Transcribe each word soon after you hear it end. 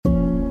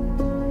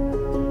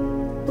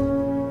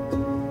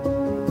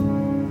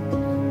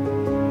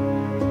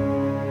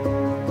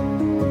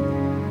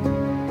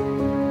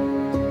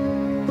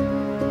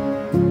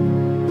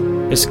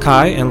is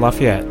Kai and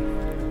Lafayette.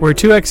 We're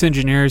two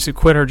ex-engineers who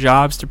quit our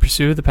jobs to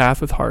pursue the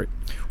path with heart.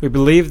 We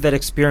believe that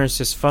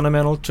experience is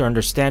fundamental to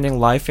understanding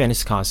life and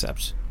its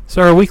concepts.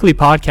 So our weekly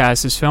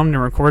podcast is filmed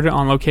and recorded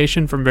on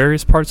location from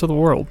various parts of the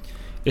world.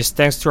 It's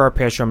thanks to our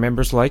Patreon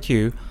members like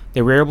you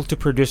that we're able to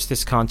produce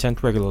this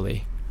content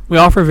regularly. We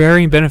offer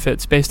varying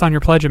benefits based on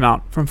your pledge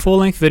amount, from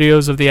full-length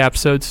videos of the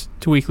episodes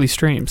to weekly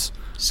streams.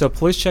 So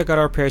please check out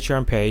our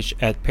Patreon page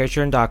at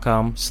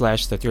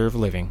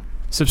patreon.com/thetheoryofliving.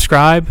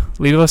 Subscribe,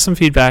 leave us some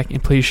feedback,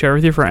 and please share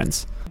with your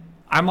friends.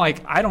 I'm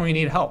like, I don't even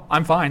need help.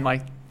 I'm fine.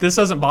 Like, this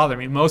doesn't bother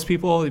me. Most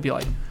people, they'd be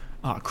like,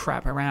 oh,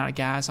 crap, I ran out of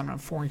gas. I'm in a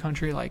foreign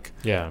country. Like,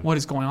 what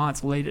is going on?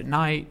 It's late at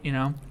night, you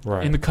know?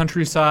 Right. In the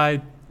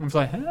countryside. I'm just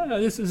like,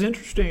 this is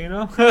interesting, you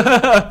know?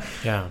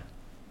 Yeah.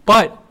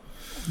 But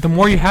the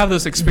more you have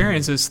those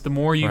experiences, the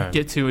more you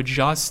get to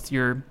adjust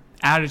your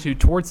attitude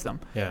towards them.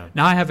 Yeah.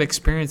 Now I have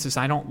experiences.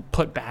 I don't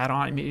put bad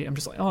on me. I'm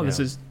just like, this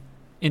is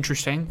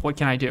interesting. What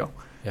can I do?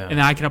 Yeah. And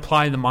then I can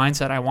apply the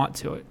mindset I want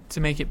to it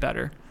to make it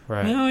better.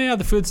 Right. Oh, yeah,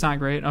 the food's not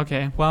great.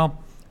 Okay,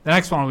 well, the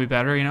next one will be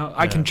better. You know,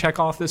 I can check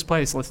off this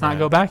place. Let's not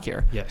go back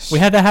here. Yes. We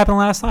had that happen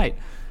last night.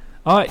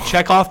 All right,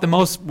 check off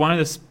one of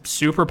the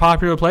super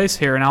popular place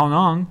here in Ao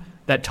Nang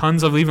that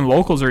tons of even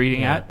locals are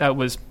eating at. That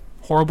was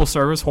horrible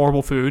service,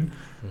 horrible food,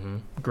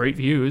 great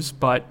views.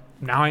 But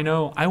now I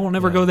know I will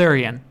never go there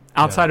again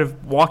outside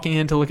of walking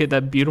in to look at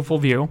that beautiful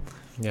view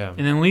and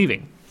then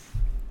leaving.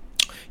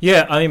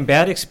 Yeah, I mean,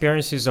 bad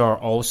experiences are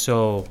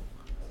also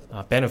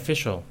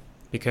beneficial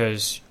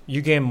because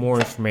you gain more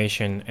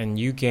information and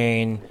you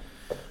gain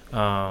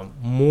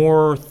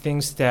more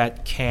things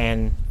that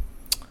can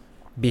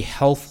be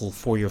helpful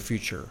for your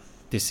future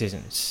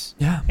decisions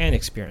and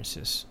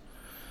experiences.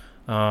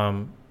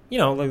 You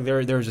know, like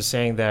there's a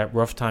saying that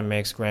rough time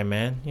makes grand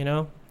man, you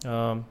know.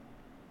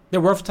 The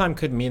rough time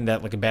could mean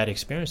that like bad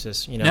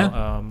experiences, you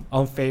know,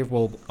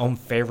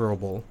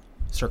 unfavorable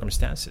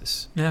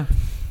circumstances. Yeah.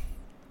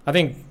 I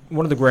think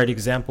one of the great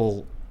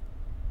examples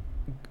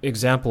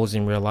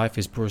in real life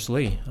is Bruce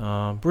Lee.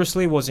 Bruce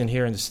Lee was in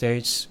here in the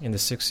States in the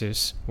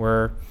 60s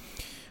where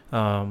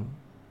the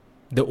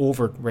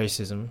overt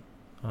racism,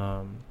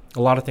 a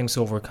lot of things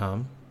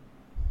overcome.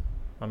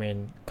 I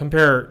mean,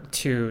 compared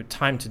to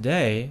time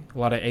today, a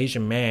lot of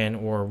Asian men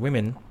or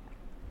women,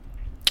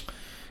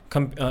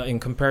 in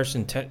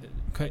comparison to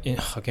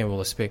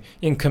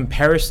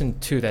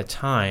that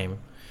time,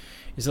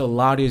 it's a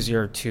lot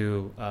easier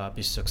to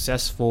be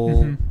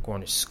successful,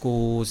 going to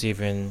schools,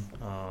 even,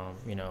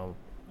 you know,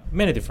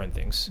 many different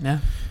things. Yeah.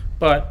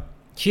 But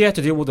he had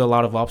to deal with a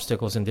lot of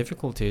obstacles and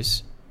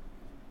difficulties.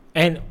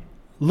 And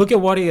look at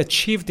what he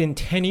achieved in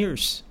 10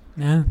 years.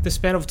 Yeah. The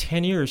span of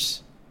 10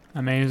 years.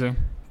 Amazing.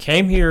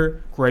 Came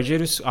here,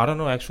 graduated. I don't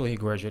know actually he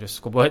graduated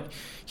school, but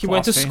he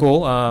went to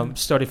school,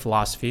 studied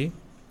philosophy,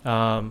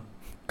 got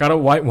a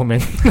white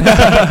woman.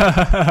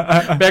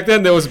 Back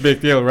then, that was a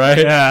big deal, right?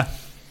 Yeah.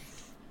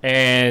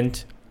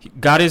 And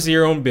got his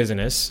own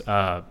business,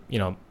 you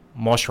know,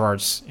 martial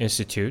arts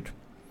institute.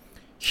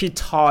 He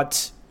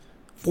taught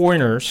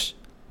foreigners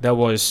that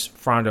was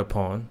frowned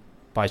upon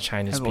by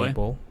Chinese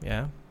people.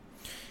 Yeah.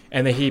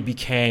 And then he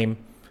became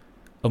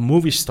a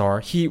movie star.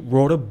 He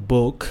wrote a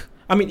book.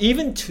 I mean,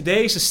 even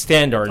today's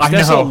standards,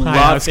 that's a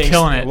lot of things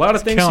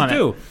to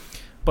do.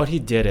 But he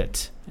did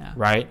it,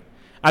 right?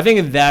 I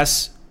think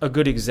that's a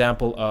good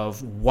example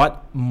of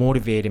what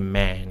motivated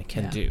man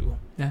can do.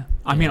 Yeah.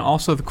 I mean,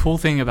 also the cool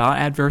thing about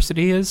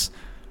adversity is,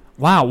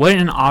 wow, what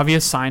an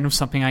obvious sign of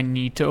something I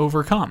need to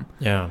overcome.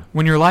 Yeah.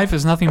 When your life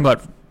is nothing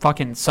but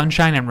fucking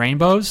sunshine and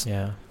rainbows,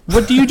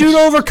 what do you do to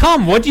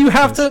overcome? What do you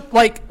have to,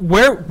 like,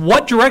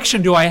 what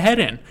direction do I head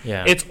in?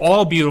 Yeah. It's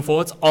all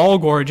beautiful. It's all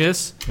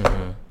gorgeous.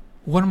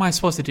 What am I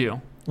supposed to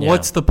do? Yeah.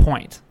 What's the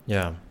point?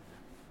 Yeah.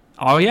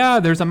 Oh, yeah,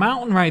 there's a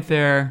mountain right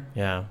there.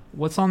 Yeah.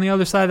 What's on the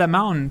other side of that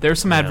mountain? There's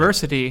some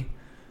adversity,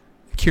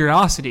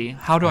 curiosity.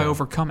 How do I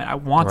overcome it? I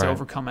want to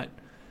overcome it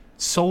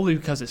solely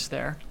because it's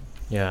there.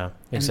 Yeah,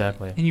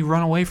 exactly. And you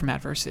run away from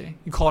adversity.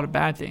 You call it a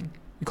bad thing.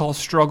 You call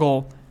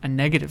struggle a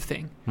negative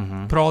thing.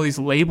 Put all these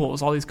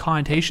labels, all these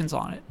connotations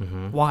on it.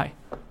 Why?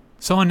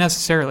 So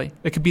unnecessarily.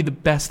 It could be the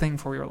best thing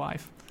for your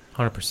life.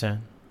 100%.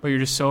 But you're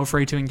just so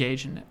afraid to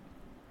engage in it.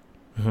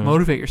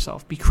 Motivate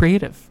yourself. Be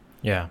creative.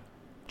 Yeah.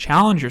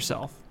 Challenge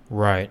yourself.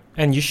 Right.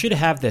 And you should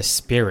have the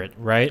spirit,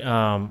 right?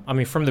 I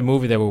mean, from the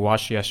movie that we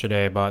watched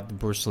yesterday about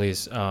Bruce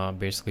Lee's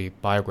basically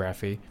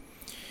biography,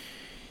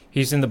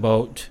 he's in the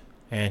boat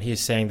and he's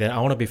saying that I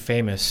want to be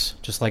famous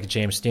just like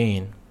James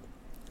Dean.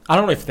 I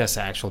don't know if that's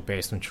actually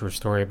based on true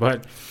story,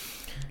 but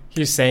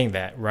he's saying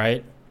that,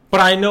 right? But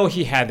I know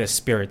he had this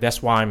spirit.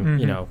 That's why I'm,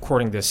 you know,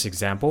 quoting this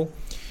example.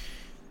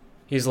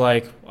 He's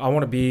like, I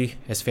want to be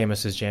as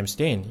famous as James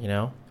Dean, you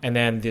know? And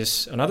then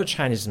another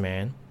Chinese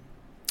man,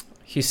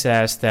 he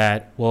says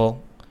that,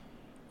 well,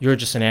 you're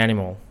just an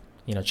animal.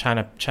 You know,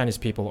 Chinese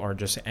people are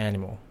just an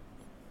animal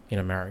in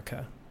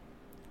America.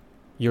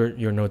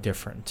 You're no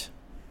different,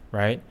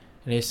 right?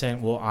 And he's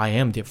saying, well, I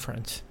am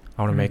different.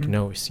 I want to make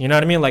noise. You know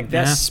what I mean? Like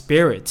that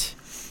spirit.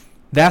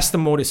 That's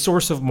the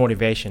source of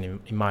motivation,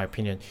 in my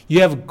opinion.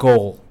 You have a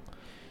goal.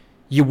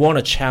 you want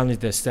to challenge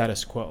the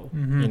status quo.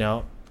 Mm-hmm. You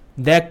know,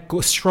 that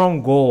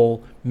strong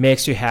goal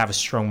makes you have a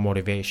strong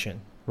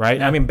motivation, right?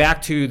 Yeah. I mean,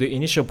 back to the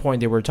initial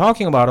point that we were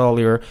talking about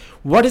earlier.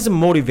 What is a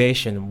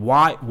motivation?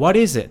 Why? What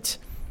is it?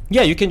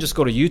 Yeah, you can just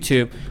go to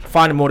YouTube,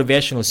 find a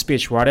motivational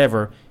speech,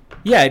 whatever.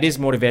 Yeah, it is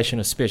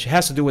motivational speech. It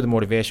has to do with the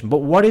motivation. But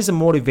what is a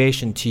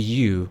motivation to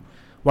you?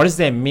 What does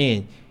that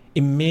mean?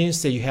 It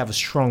means that you have a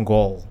strong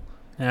goal,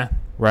 Yeah.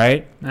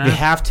 right? Yeah. You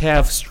have to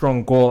have a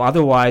strong goal.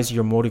 Otherwise,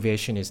 your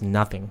motivation is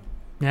nothing,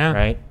 Yeah.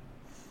 right?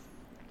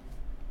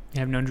 You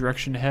have no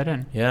direction to head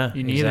in. Yeah,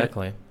 You need it.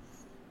 exactly.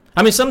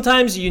 I mean,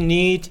 sometimes you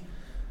need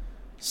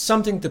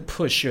something to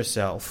push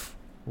yourself,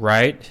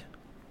 right?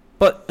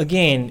 But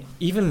again,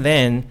 even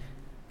then,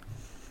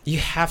 you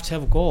have to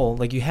have a goal.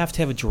 Like, you have to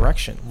have a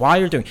direction. Why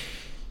you're doing.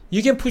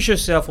 You can push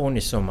yourself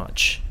only so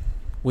much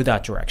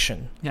without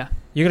direction. Yeah.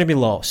 You're gonna be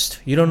lost.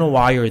 You don't know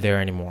why you're there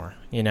anymore.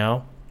 You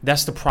know,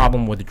 that's the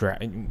problem with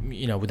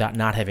without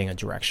not having a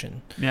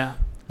direction, Yeah.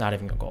 not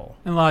having a goal.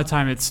 And a lot of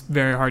time it's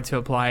very hard to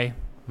apply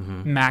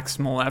Mm-hmm.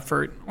 maximal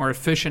effort or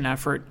efficient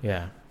effort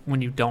Yeah,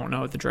 when you don't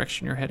know the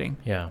direction you're heading.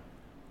 yeah,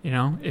 You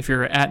know, if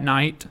you're at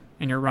night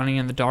and you're running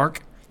in the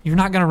dark, you're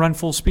not going to run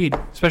full speed,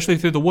 especially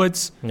through the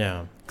woods,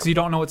 yeah, because you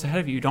don't know what's ahead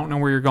of you. You don't know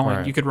where you're going.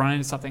 Right. You could run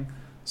into something.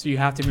 So you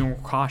have to be more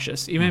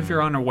cautious. Even if Mhm.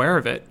 you're unaware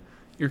of it,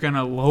 you're going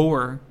to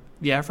lower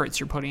the efforts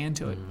you're putting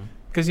into it Mhm.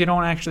 because you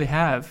don't actually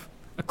have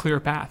a clear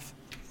path.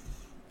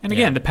 And Yeah.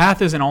 again, the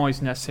path isn't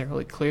always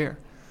necessarily clear,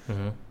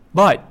 Mm-hmm.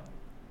 but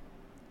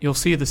you'll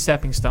see the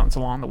stepping stones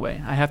along the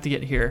way. I have to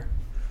get here,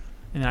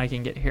 and then I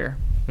can get here,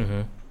 Mm-hmm.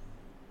 and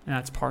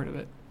that's part of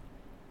it.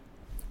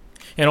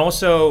 And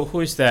also,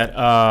 who is that?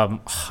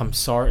 I'm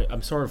sorry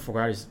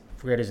to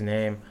forget his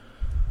name.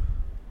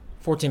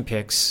 14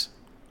 picks.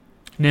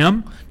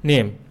 Nim?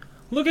 Nim.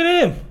 Look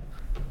at him.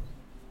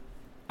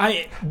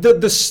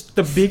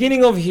 The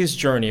beginning of his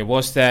journey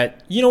was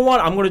that, you know what,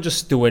 I'm gonna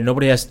just do it.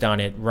 Nobody has done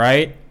it,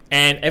 right?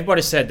 And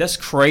everybody said that's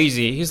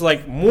crazy. He's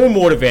like more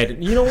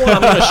motivated. You know what?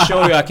 I'm gonna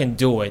show you I can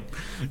do it.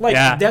 Like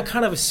Yeah. that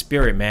kind of a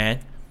spirit, man.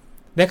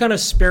 That kind of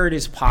spirit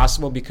is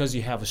possible because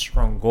you have a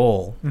strong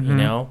goal, you Mhm.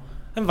 know,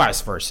 and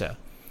vice versa.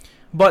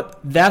 But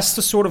that's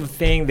the sort of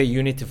thing that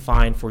you need to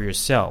find for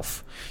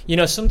yourself. You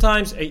know,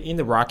 sometimes in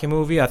the Rocky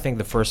movie, I think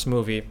the first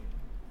movie,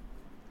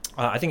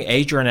 I think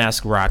Adrian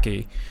asked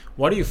Rocky,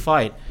 "Why do you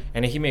fight?"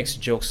 And he makes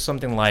jokes,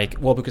 something like,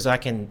 "Well, because I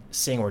can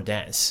sing or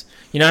dance."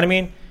 You know what I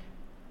mean?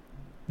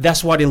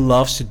 That's what he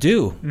loves to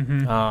do.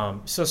 Mm-hmm.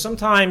 So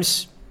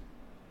sometimes,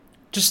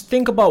 just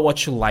think about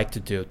what you like to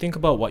do. Think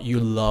about what you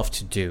love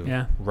to do.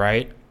 Yeah.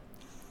 Right?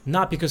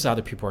 Not because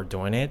other people are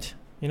doing it.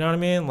 You know what I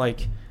mean?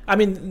 Like, I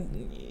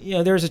mean, you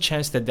know, there's a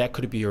chance that that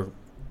could be your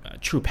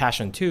true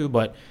passion too.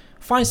 But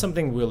find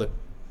something really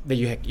that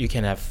you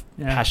can have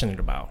Yeah. passionate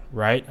about.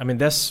 Right? I mean,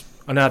 that's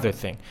another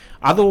thing.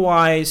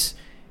 Otherwise,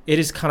 it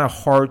is kind of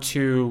hard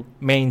to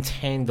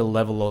maintain the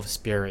level of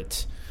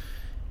spirit.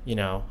 You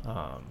know.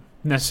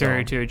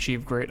 Necessary So- to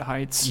achieve great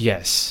heights.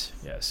 Yes.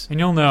 Yes. And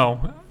you'll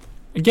know.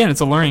 Again, it's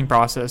a learning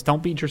process.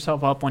 Don't beat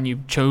yourself up when you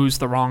chose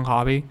the wrong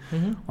hobby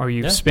Mm-hmm. or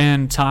you Yeah.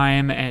 spend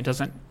time and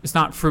it's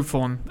not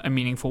fruitful in a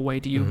meaningful way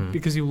to you Mhm.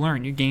 because you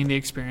learn, you gain the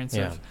experience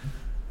Yeah. of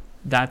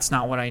that's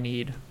not what I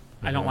need.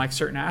 I don't Mhm. like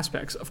certain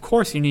aspects. Of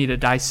course, you need to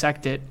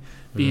dissect it,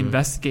 be Mhm.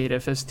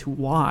 investigative as to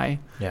why,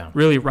 Yeah.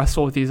 really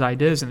wrestle with these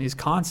ideas and these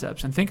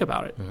concepts and think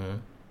about it. Mm-hmm.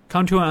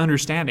 Come to an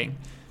understanding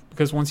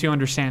because once you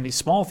understand these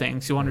small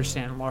things, you'll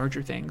understand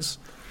larger things.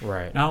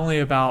 Right. Not only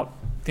about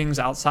things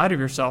outside of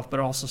yourself, but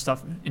also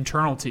stuff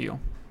internal to you.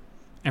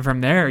 And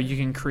from there, you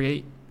can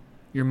create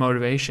your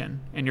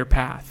motivation and your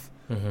path,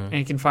 Mm-hmm. and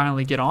you can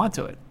finally get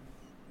onto it.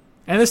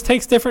 And this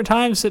takes different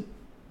times.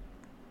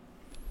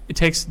 It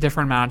takes a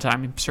different amount of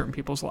time in certain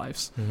people's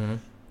lives. Mm-hmm.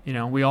 You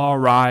know, we all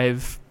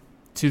arrive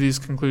to these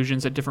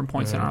conclusions at different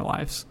points in Mhm. our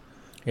lives.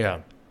 Yeah.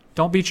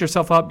 Don't beat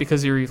yourself up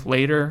because you're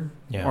later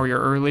Yeah. or you're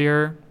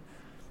earlier.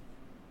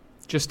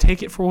 Just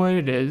take it for what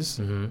it is,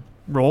 Mm-hmm.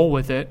 roll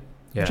with it,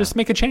 Yeah. just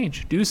make a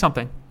change, do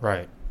something.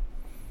 right.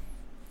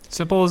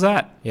 Simple as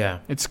that. Yeah.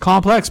 It's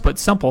complex, but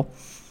simple.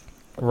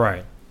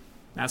 Right.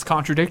 That's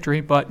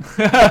contradictory, but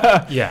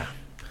Yeah.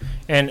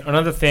 And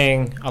another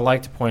thing I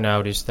like to point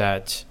out is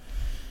that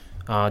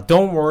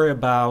don't worry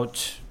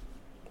about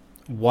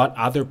what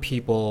other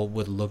people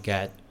would look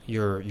at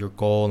your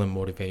goal and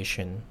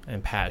motivation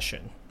and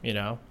passion. You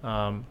know,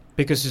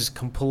 because it's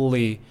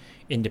completely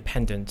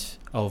independent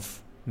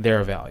of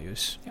their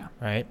values. Yeah.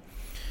 Right.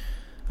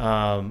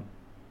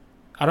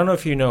 I don't know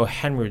if you know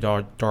Henry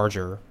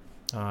Darger.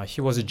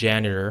 He was a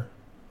janitor.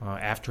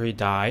 After he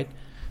died,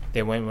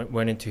 they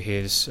went into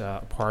his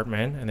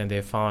apartment, and then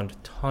they found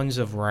tons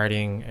of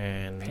writing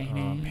and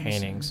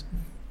paintings.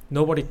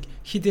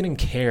 He didn't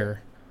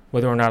care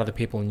whether or not other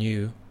people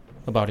knew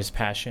about his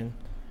passion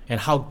and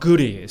how good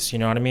he is. You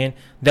know what I mean?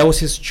 That was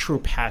his true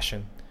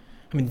passion.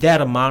 I mean,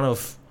 that amount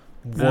of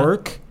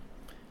work,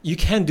 you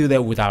can't do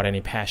that without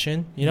any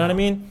passion. You know what I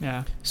mean?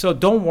 yeah, So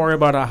don't worry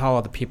about how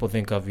other people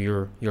think of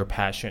your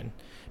passion,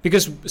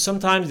 because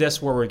sometimes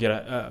that's where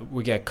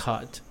we get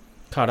caught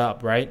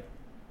up, right?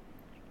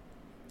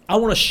 I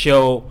want to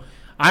show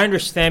I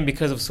understand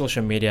because of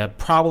social media,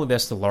 probably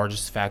that's the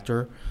largest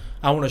factor.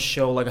 I want to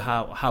show like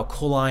how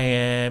cool I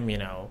am,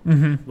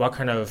 what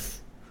kind of...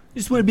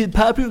 Just want to be a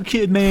popular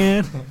kid,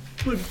 man. Want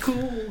to be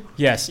cool.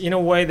 Yes, in a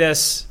way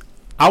that's...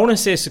 I wouldn't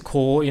say it's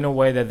cool, in a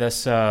way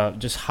that's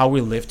just how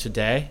we live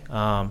today.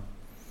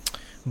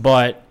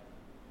 But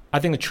I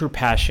think the true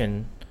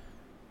passion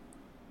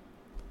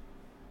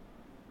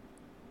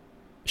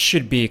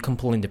should be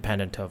completely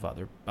independent of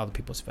other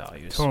people's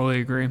values. Totally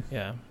agree.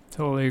 Yeah.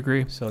 Totally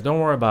agree. So don't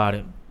worry about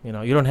it.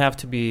 You don't have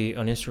to be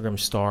an Instagram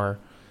star.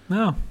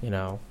 No.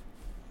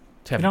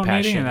 To have we don't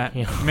passion. need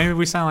any of that. Maybe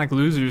we sound like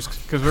losers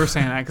because we're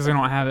saying that because we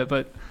don't have it.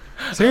 But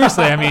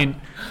seriously, I mean,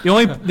 the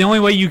only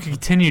way you can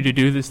continue to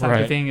do this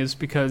type of thing is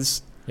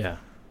because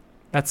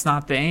that's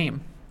not the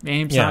aim. The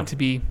aim's not to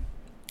be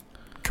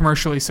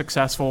commercially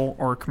successful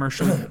or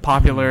commercially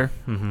popular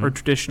or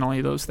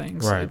traditionally those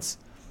things. Right. It's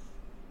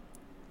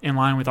in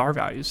line with our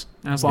values.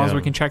 And as long as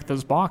we can check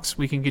those boxes,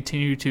 we can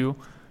continue to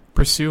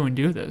pursue and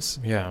do this.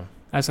 Yeah.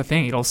 That's the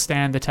thing. It'll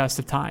stand the test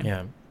of time.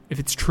 Yeah. If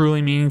it's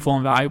truly meaningful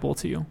and valuable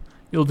to you,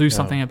 you'll do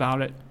something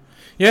about it.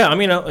 Yeah, I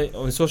mean,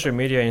 on social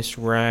media,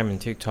 Instagram and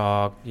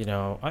TikTok,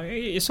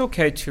 it's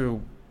okay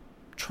to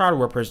try to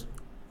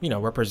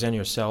represent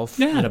yourself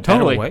in a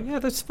better way. Yeah,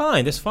 that's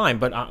fine. That's fine.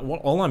 But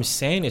all I'm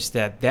saying is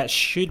that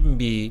shouldn't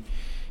be,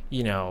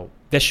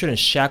 that shouldn't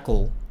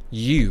shackle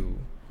you.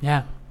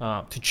 Yeah.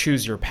 To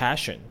choose your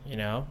passion,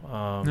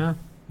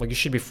 like you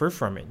should be free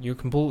from it. You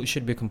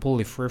should be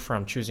completely free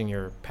from choosing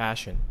your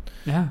passion.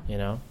 Yeah.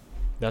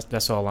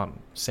 That's all I'm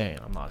saying.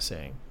 I'm not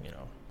saying,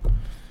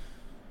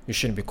 you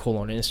shouldn't be cool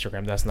on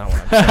Instagram. That's not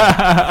what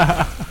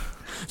I'm saying.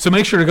 So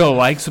make sure to go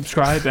like,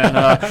 subscribe,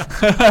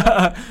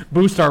 and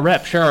boost our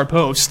rep, share our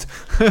post.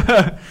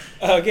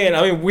 Again,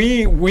 I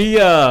mean, we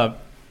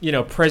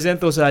present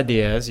those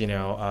ideas,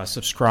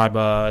 subscribe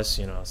us,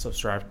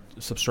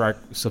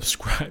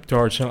 subscribe to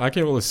our channel. I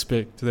can't really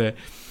speak today.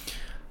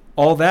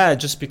 All that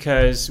just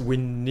because we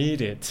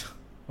need it,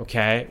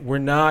 okay? We're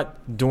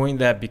not doing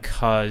that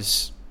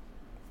because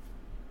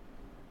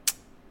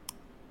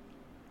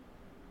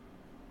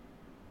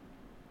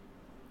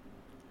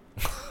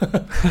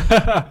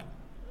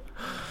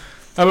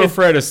I'm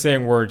afraid of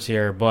saying words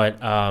here, but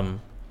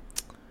to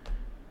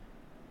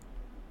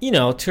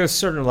a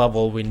certain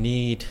level, we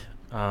need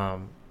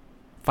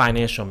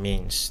financial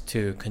means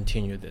to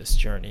continue this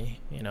journey.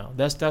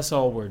 That's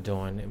all we're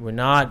doing. We're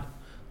not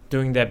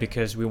doing that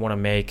because we want to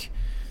make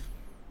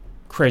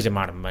crazy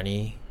amount of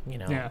money.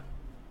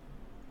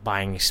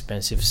 Buying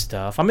expensive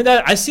stuff. I mean,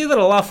 I see that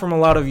a lot from a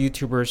lot of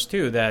YouTubers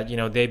too. That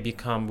they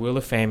become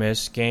really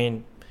famous,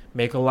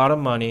 make a lot of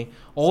money.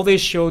 All they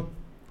show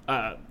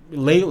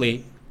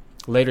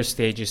later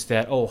stages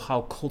that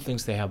how cool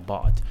things they have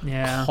bought.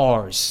 Yeah.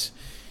 Cars,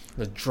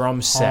 the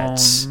drum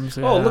sets. Homes,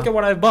 yeah. Oh, look at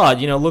what I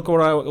bought. Look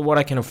what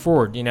I can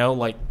afford.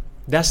 Like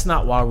that's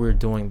not why we're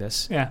doing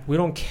this. Yeah. We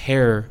don't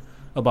care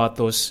about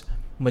those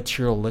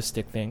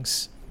materialistic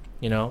things.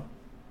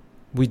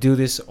 We do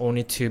this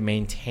only to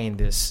maintain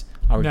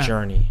our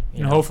journey.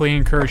 And hopefully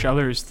encourage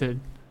others to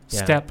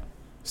step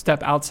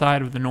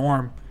outside of the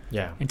norm.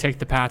 Yeah. And take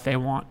the path they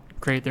want,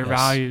 create their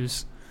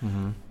values.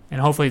 Mm-hmm.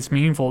 And hopefully it's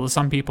meaningful to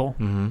some people.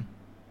 Mm-hmm.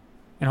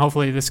 And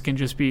hopefully this can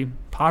just be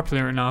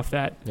popular enough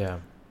that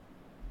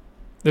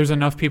there's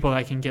enough people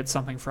that can get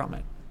something from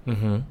it.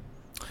 Mm-hmm.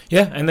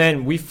 Yeah, and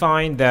then we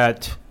find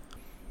that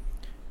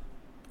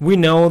we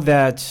know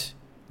that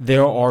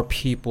there are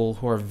people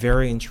who are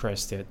very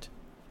interesting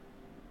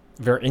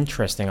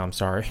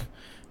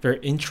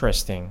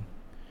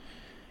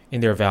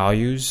in their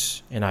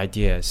values and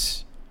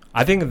ideas.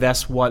 I think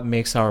that's what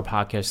makes our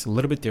podcast a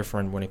little bit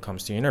different when it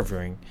comes to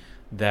interviewing.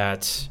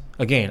 That,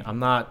 again, I'm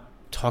not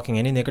talking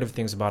any negative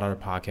things about other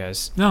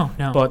podcasts. No.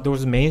 But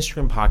those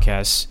mainstream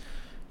podcasts,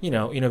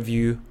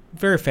 interview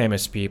very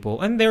famous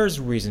people, and there's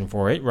a reason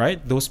for it,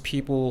 right? Those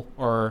people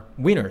are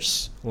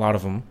winners, a lot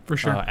of them. For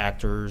sure.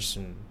 Actors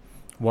and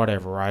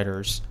whatever,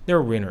 writers.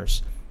 They're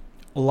winners.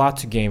 A lot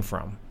to gain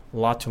from, a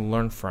lot to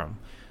learn from.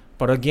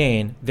 But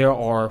again, there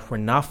are who are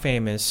not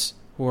famous,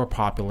 who are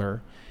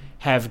popular,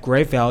 have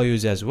great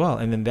values as well.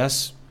 And then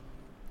that's,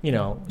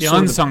 the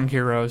unsung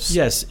heroes.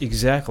 Yes,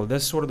 exactly.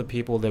 That's sort of the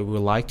people that we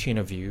like to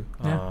interview.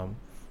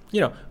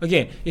 Yeah.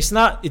 Again,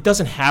 it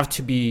doesn't have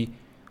to be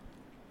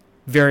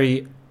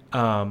very,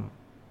 I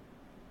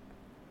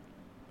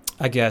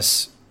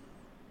guess,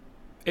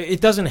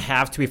 it doesn't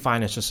have to be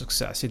financial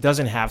success. It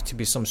doesn't have to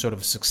be some sort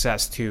of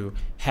success to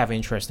have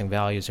interesting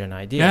values and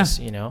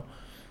ideas,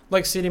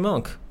 Like City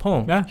Monk,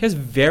 Pong. Yeah. He has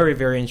very,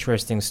 very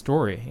interesting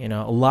story,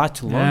 a lot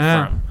to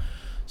learn from.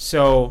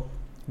 So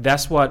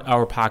that's what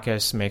our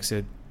podcast makes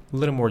it a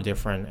little more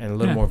different and a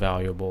little more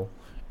valuable.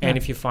 And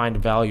if you find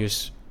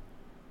values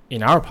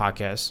in our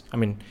podcast, I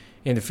mean,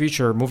 in the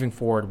future, moving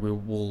forward, we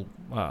will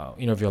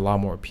interview a lot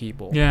more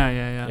people.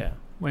 Yeah.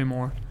 Way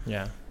more.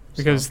 Yeah.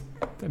 Because,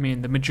 I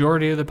mean, the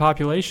majority of the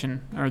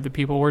population are the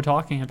people we're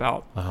talking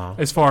about,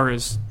 as far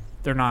as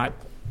they're not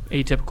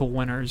atypical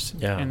winners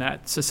in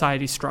that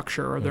society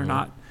structure, or they're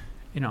not,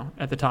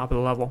 at the top of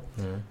the level.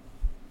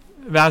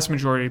 vast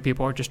majority of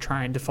people are just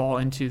trying to fall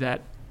into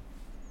that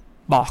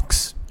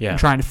box Yeah. and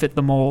trying to fit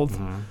the mold.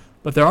 Mm-hmm.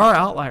 But there are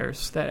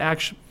outliers that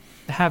actually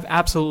have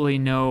absolutely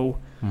no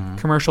Mm-hmm.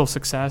 commercial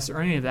success or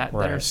any of that that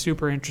are Right.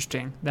 super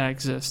interesting that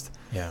exist.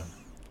 Yeah.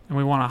 And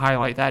we want to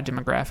highlight that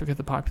demographic of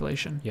the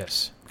population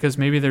Yes. because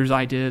maybe there's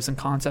ideas and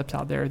concepts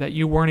out there that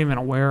you weren't even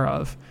aware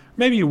of.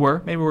 Maybe you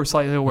were. Maybe we're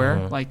slightly aware.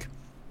 Mhm. Like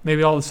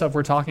maybe all the stuff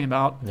we're talking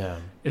about Yeah.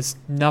 is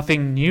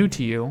nothing new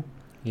to you,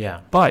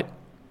 Yeah. but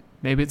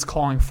maybe it's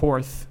calling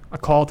forth a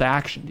call to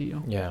action to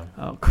you. Yeah.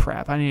 Oh,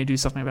 crap. I need to do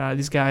something about it.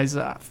 These guys,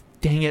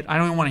 dang it. I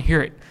don't even want to hear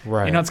it.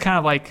 Right. You know, it's kind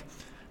of like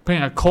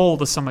putting a coal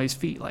to somebody's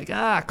feet. Like,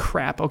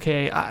 crap.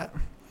 Okay.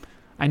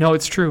 I know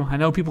it's true. I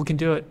know people can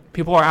do it.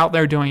 People are out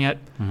there doing it.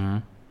 Mm-hmm.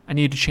 I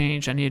need to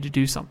change. I need to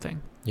do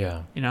something.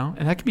 Yeah. You know,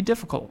 and that can be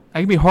difficult. That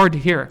can be hard to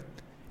hear.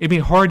 It'd be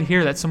hard to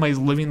hear that somebody's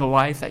living the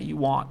life that you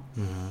want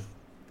Mm-hmm.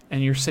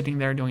 and you're sitting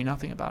there doing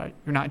nothing about it.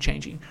 You're not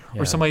changing.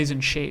 Yeah. Or somebody's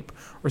in shape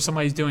or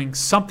somebody's doing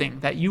something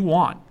that you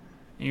want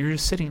and you're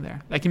just sitting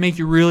there. That can make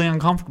you really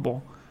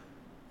uncomfortable.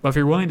 But if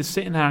you're willing to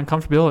sit in that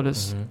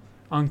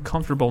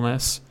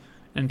uncomfortableness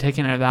and take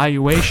an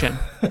evaluation,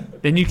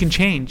 then you can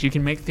change. You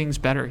can make things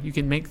better. You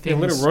can make A things...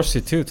 little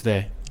rusty too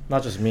today.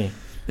 Not just me.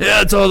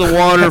 Yeah, it's all the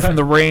water from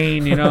the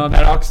rain, you know,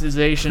 that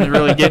oxidization is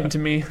really getting to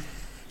me.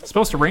 It's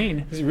supposed to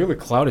rain. It's really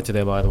cloudy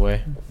today, by the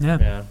way. Yeah.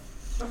 Yeah.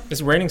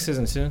 It's raining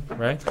season soon,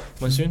 right?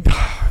 When soon?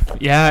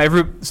 Yeah,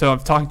 so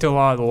I've talked to a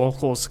lot of the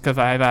locals because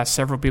I've asked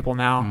several people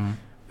now, Mm.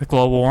 the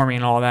global warming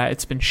and all that,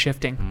 it's been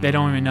shifting. They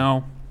don't even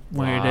know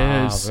when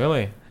Wow, it is.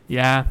 Really?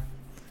 Yeah.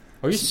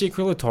 Are you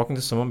secretly talking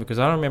to someone? Because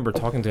I don't remember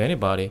talking to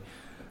anybody.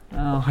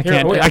 Oh, I Here,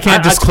 can't. wait, I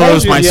can't I disclose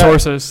told you, my yeah.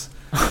 sources.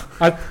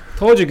 I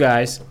told you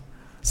guys.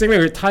 Same with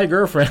your Thai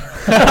girlfriend.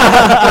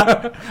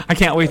 I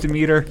can't wait to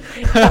meet her.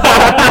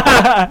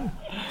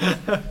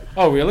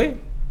 Oh, really?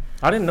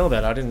 I didn't know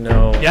that. I didn't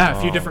know. Yeah,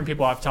 a few different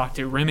people I've talked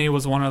to. Remy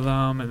was one of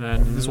them, and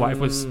then his wife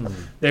was.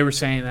 They were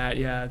saying that,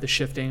 yeah, the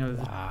shifting of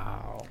the.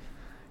 Wow.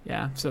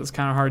 Yeah, so it's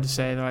kind of hard to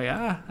say. They're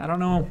like, I don't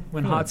know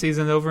when Hmm. hot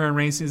season's over and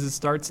rain season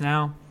starts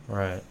now.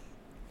 Right.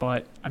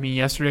 But, I mean,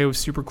 yesterday was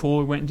super cool.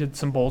 We went and did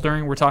some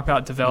bouldering. We're talking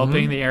about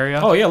developing Mhm. the area.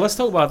 Oh, yeah. Let's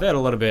talk about that a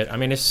little bit. I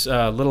mean, it's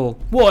a little.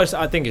 Well,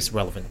 I think it's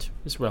relevant.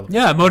 It's relevant.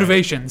 Yeah,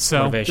 motivation.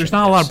 So Motivation, there's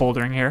not a lot yes. of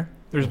bouldering here.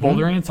 There's Mhm.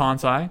 bouldering in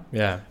Tonsai,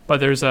 Yeah. but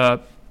there's a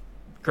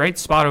great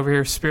spot over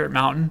here, Spirit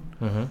Mountain,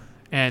 Mm-hmm.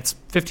 and it's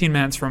 15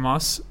 minutes from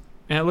us.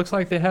 And it looks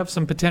like they have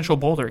some potential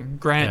bouldering.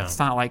 Granted, Yeah. it's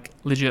not like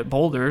legit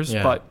boulders,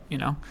 Yeah. but, you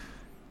know,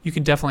 you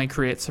can definitely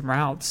create some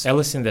routes. I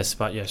listened to that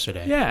spot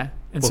yesterday. Yeah,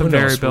 and Well, some who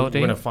knows? variability.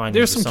 We're gonna find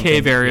There's some something,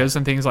 cave yeah. areas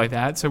and things like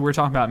that. So we're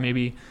talking about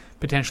maybe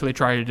potentially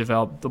trying to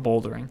develop the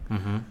bouldering.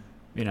 Mm-hmm.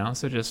 You know,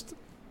 so just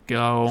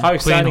go, How clean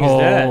exciting is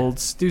that?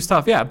 holds, do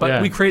stuff. Yeah, but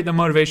Yeah. we create the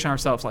motivation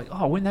ourselves. Like,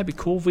 oh, wouldn't that be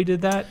cool if we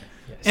did that?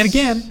 And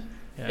again,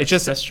 it's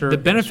just that's true. the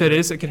benefit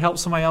is it could help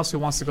somebody else who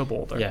wants to go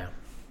boulder. Yeah.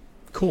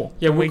 Cool.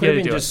 Yeah, And we get could have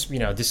to been do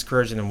just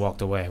discouraged and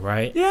walked away,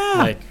 right? Yeah.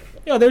 Like,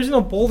 there's no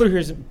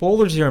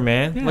boulders here,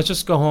 man. Yeah. Let's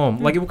just go home.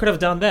 Yeah. Like we could have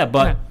done that,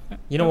 but Yeah.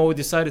 you know what we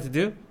decided to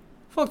do?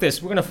 Fuck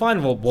this. We're gonna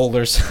find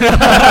boulders.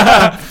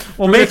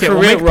 We'll make it. We'll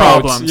make create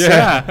routes. problems.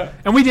 Yeah. Yeah.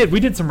 And we did. We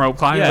did some rope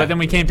climbing, Yeah. but then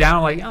we came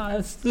down like,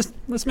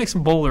 let's make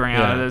some bouldering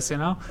out of Yeah. this, you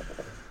know.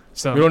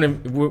 So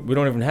we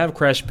don't even have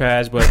crash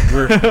pads, but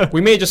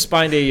we may just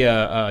find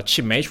a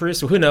chip matrix.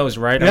 So who knows,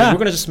 right? I mean, Yeah. we're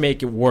gonna just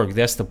make it work.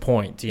 That's the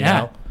point, you Yeah.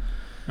 know.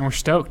 and we're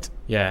stoked.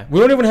 Yeah, we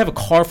don't even have a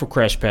car for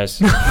crash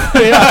pads.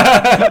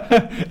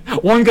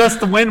 One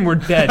gust of wind, we're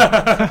dead.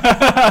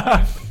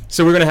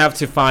 So we're gonna have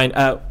to find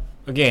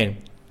again,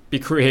 be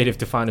creative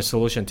to find a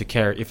solution to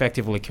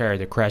effectively carry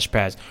the crash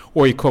pads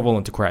or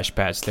equivalent to crash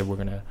pads that we're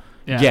gonna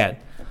Yeah.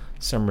 get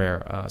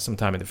somewhere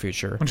sometime in the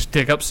future. We'll just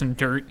dig up some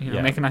dirt,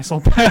 Yeah. make a nice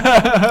little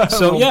path.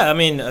 So yeah, I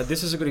mean,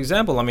 this is a good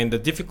example. I mean, the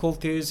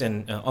difficulties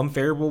and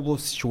unfavorable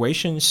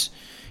situations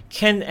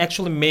can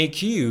actually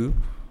make you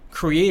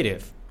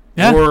creative.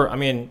 Yeah. Or I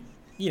mean,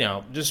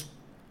 just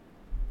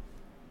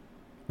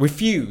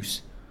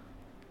refuse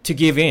to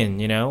give in.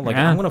 Like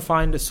Yeah. I'm gonna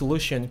find a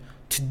solution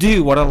to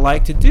do what I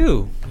like to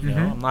do.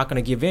 Mhm. I'm not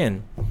gonna give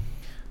in.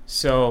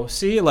 So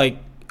see, like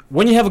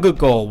when you have a good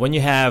goal, when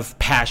you have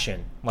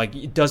passion, like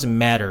it doesn't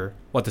matter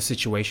what the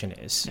situation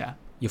is. Yeah.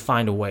 You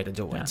find a way to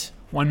do Yeah. it.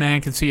 One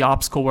man can see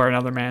obstacle where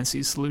another man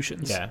sees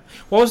solutions. Yeah.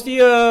 What was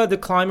the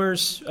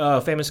climber's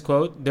famous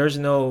quote? There's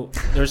no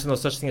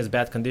such thing as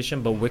bad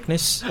condition, but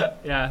weakness.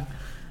 Yeah.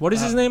 What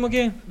is his name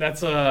again?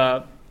 That's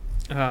I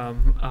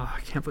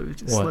can't believe it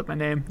just What? slipped my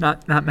name.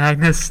 Not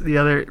Magnus, the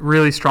other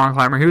really strong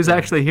climber. He was Yeah.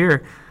 actually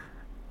here.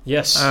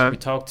 Yes, Uh, we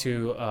talked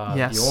to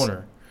yes. the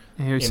owner.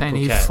 And he was In saying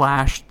he Phuket.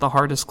 flashed the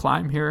hardest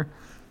climb here.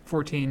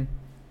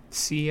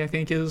 14C, I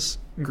think, is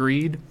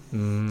Greed.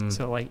 Mm,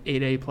 So like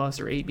 8A plus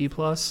or 8B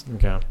plus,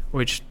 okay.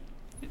 which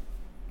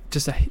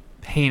just a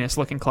heinous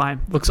looking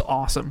climb. Looks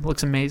awesome.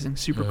 Looks amazing.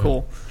 Super Mhm.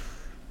 cool.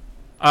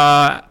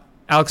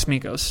 Alex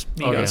Migos.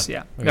 Migos, yeah.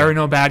 Okay. There are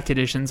no bad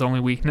conditions, only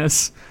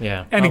weakness.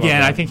 Yeah. And I love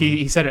again, that. I think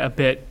he said it a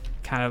bit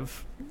kind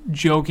of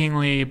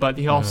jokingly, but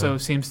he also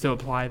Mhm. seems to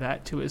apply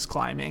that to his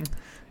climbing.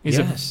 He's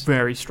Yes. a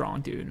very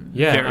strong dude.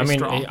 Yeah, very I mean,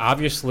 strong.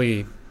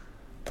 obviously,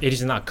 it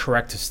is not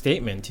correct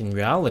statement in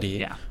reality.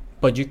 Yeah.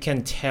 But you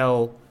can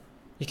tell,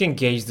 you can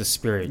gauge the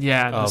spirit of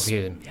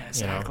him. Yeah,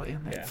 exactly. You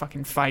know? That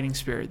fucking fighting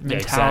spirit,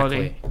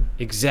 mentality. Yeah,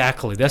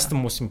 exactly. That's the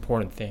most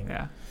important thing.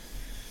 Yeah.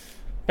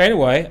 But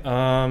anyway,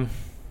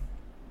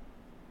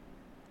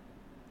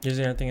 is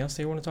there anything else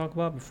that you want to talk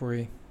about before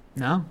we...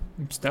 No,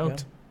 I'm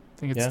stoked. I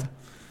think it's Yeah.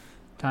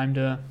 time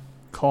to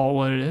call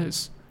what it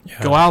is.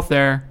 Yeah. Go out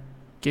there,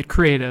 get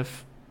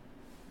creative,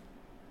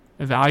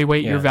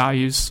 evaluate your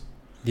values.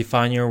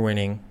 Define your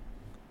winning,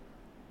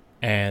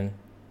 and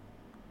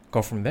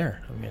go from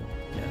there. I mean,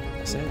 yeah,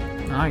 that's it.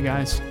 All right,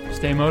 guys.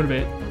 Stay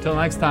motivated. Until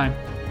next time.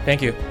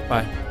 Thank you.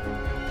 Bye.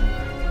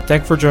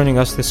 Thanks for joining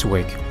us this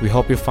week. We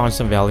hope you found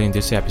some value in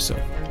this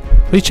episode.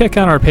 Please check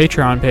out our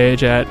Patreon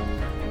page at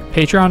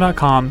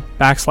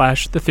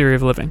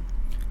patreon.com/thetheoryofliving.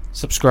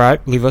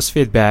 Subscribe, leave us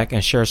feedback,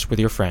 and share us with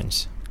your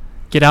friends.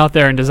 Get out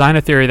there and design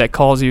a theory that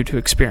calls you to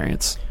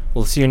experience.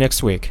 We'll see you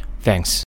next week. Thanks.